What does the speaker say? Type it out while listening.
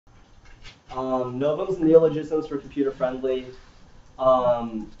Novums and neologisms for computer friendly.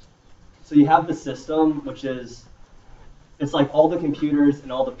 So you have the system, which is, it's like all the computers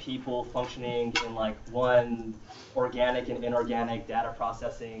and all the people functioning in like one organic and inorganic data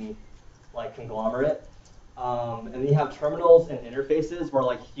processing like conglomerate. And then you have terminals and interfaces where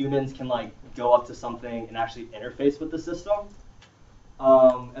like humans can like go up to something and actually interface with the system.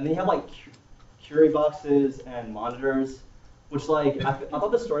 And then you have like query boxes and monitors, which like I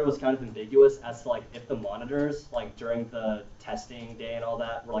thought the story was kind of ambiguous as to like if the monitors like during the testing day and all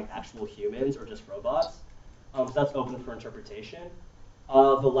that were like actual humans or just robots. So that's open for interpretation. The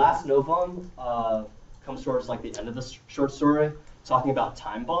last novum comes towards like the end of the short story, talking about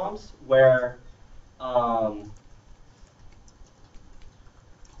time bombs, where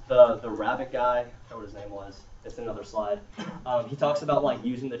the rabbit guy, I forgot what his name was. It's another slide. He talks about like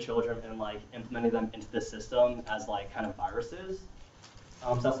using the children and like implementing them into the system as like kind of viruses.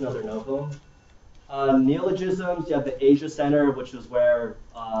 So that's another novum. Neologisms, you have the Asia Center, which is where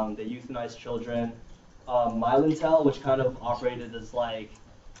they euthanize children. Mylintel, which kind of operated as like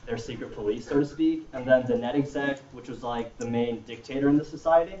their secret police, so to speak. And then the net exec, which was like the main dictator in the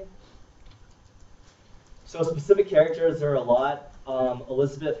society. So specific characters, there are a lot.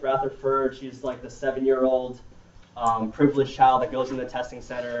 Elizabeth Rutherford, she's like the 7-year-old privileged child that goes in the testing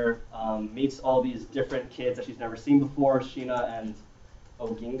center, meets all these different kids that she's never seen before, Sheena and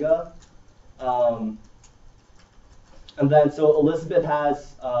Oginga. And then, so Elizabeth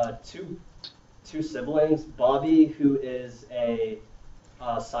has two siblings, Bobby, who is a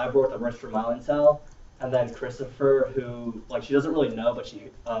cyborg that works for Mylintel, and then Christopher, who, like, she doesn't really know, but she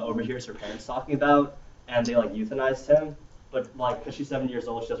overhears her parents talking about, and they, like, euthanized him. But, like, because she's 7 years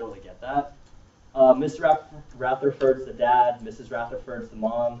old, she doesn't really get that. Mr. Rutherford's the dad, Mrs. Rutherford's the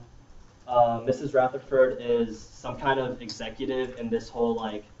mom. Mrs. Rutherford is some kind of executive in this whole,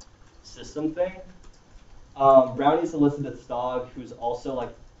 like, system thing. Brownie's Elizabeth's dog, who's also,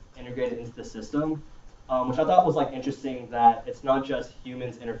 like, integrated into the system, which I thought was, like, interesting that it's not just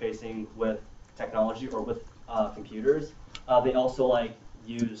humans interfacing with technology or with computers. They also, like,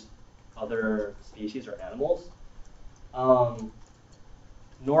 use other species or animals.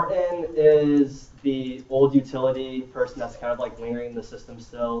 Norton is the old utility person that's kind of like lingering in the system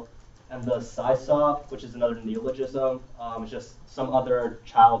still. And the SciSop, which is another neologism, is just some other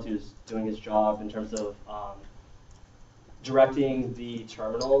child who's doing his job in terms of directing the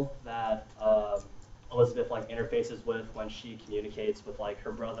terminal that Elizabeth like interfaces with when she communicates with like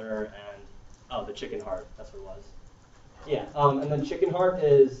her brother and the chicken heart. That's what it was. Yeah, and then chicken heart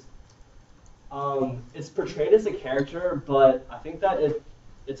is it's portrayed as a character, but I think that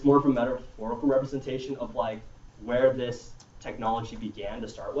it's more of a metaphorical representation of like where this technology began to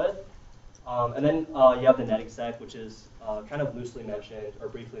start with. And then you have the net exec, which is kind of loosely mentioned or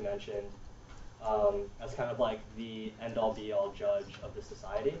briefly mentioned as kind of like the end-all be-all judge of the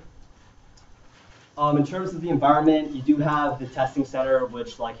society. In terms of the environment, you do have the testing center,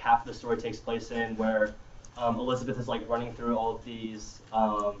 which like half of the story takes place in, where Elizabeth is like running through all of these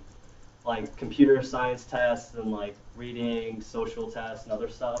like computer science tests and like reading, social tests, and other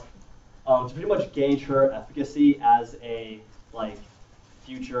stuff to pretty much gauge her efficacy as a like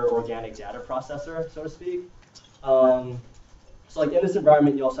future organic data processor, so to speak. So like in this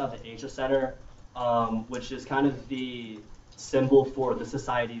environment, you also have the Asia Center, which is kind of the symbol for the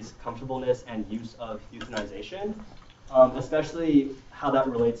society's comfortableness and use of euthanization, especially how that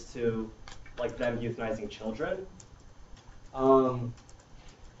relates to like them euthanizing children.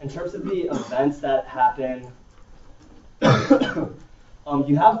 In terms of the events that happen,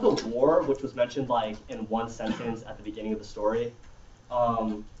 you have the war, which was mentioned like in one sentence at the beginning of the story.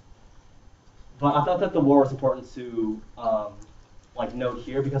 But I thought that the war was important to like note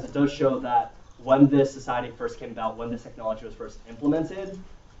here because it does show that when this society first came about, when this technology was first implemented,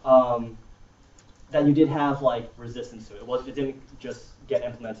 that you did have like resistance to it. It didn't just get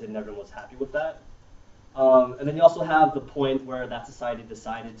implemented and everyone was happy with that. And then you also have the point where that society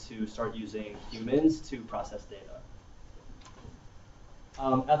decided to start using humans to process data.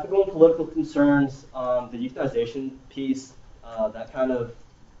 Ethical and political concerns, the euthanization piece, that kind of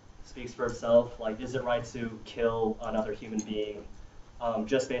speaks for itself. Like, is it right to kill another human being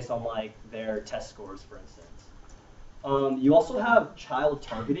just based on like their test scores, for instance? You also have child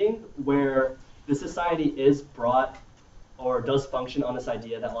targeting, where the society is brought or does function on this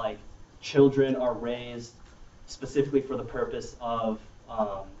idea that like children are raised specifically for the purpose of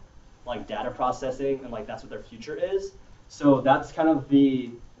like data processing, and like that's what their future is. So that's kind of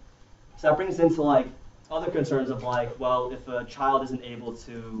so that brings into like other concerns of like, well, if a child isn't able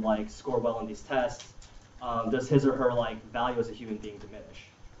to like score well on these tests, does his or her like value as a human being diminish?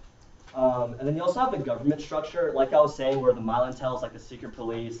 And then you also have the government structure, like I was saying, where the Milantel is like the secret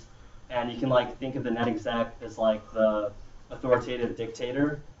police, and you can like think of the net exec as like the authoritative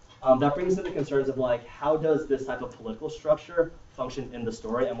dictator. That brings in the concerns of like, how does this type of political structure function in the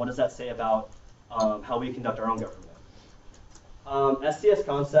story, and what does that say about how we conduct our own government? STS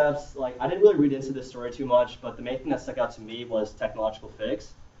concepts, like I didn't really read into this story too much, but the main thing that stuck out to me was technological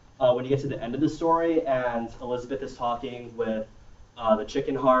fix. When you get to the end of the story and Elizabeth is talking with the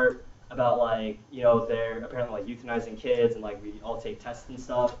chicken heart about like, you know, they're apparently like euthanizing kids and like we all take tests and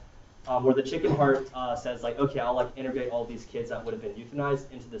stuff, where the chicken heart says like, okay, I'll like integrate all these kids that would have been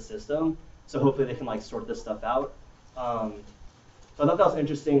euthanized into the system, so hopefully they can like sort this stuff out. So I thought that was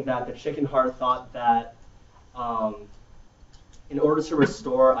interesting that the chicken heart thought that in order to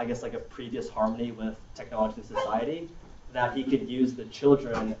restore, I guess, like a previous harmony with technology and society, that he could use the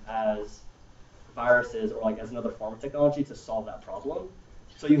children as viruses or like as another form of technology to solve that problem.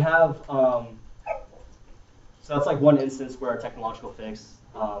 So you have, so that's like one instance where a technological fix,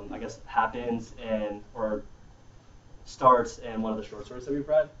 I guess, happens in or starts in one of the short stories that we've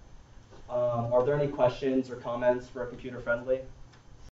read. Are there any questions or comments for Computer Friendly?